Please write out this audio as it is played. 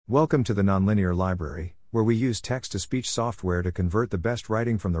Welcome to the Nonlinear Library, where we use text-to-speech software to convert the best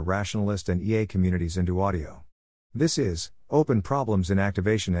writing from the rationalist and EA communities into audio. This is Open Problems in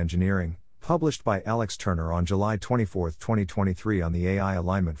Activation Engineering, published by Alex Turner on July 24, 2023 on the AI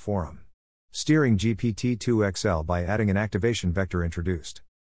Alignment Forum. Steering GPT-2XL by adding an activation vector introduced.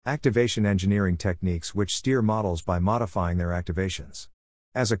 Activation engineering techniques which steer models by modifying their activations.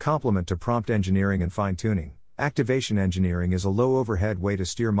 As a complement to prompt engineering and fine-tuning, activation engineering is a low-overhead way to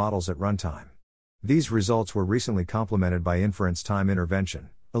steer models at runtime. These results were recently complemented by inference time intervention,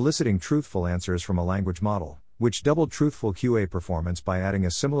 eliciting truthful answers from a language model, which doubled truthful QA performance by adding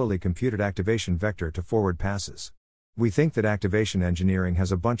a similarly computed activation vector to forward passes. We think that activation engineering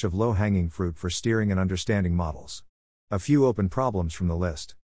has a bunch of low-hanging fruit for steering and understanding models. A few open problems from the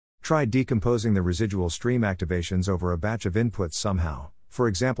list. Try decomposing the residual stream activations over a batch of inputs somehow, for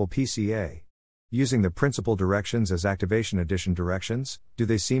example PCA. Using the principal directions as activation addition directions, do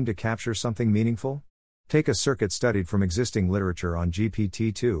they seem to capture something meaningful? Take a circuit studied from existing literature on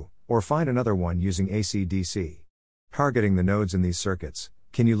GPT-2, or find another one using AC/DC. Targeting the nodes in these circuits,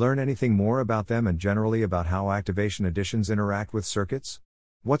 can you learn anything more about them and generally about how activation additions interact with circuits?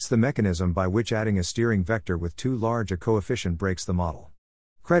 What's the mechanism by which adding a steering vector with too large a coefficient breaks the model?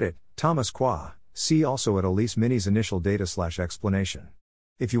 Credit, Thomas Kwa, see also at Elise Mini's initial data/explanation.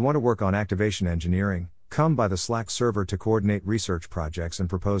 If you want to work on activation engineering, come by the Slack server to coordinate research projects and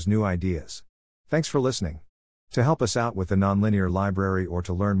propose new ideas. Thanks for listening. To help us out with the Nonlinear Library or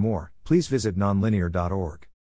to learn more, please visit nonlinear.org.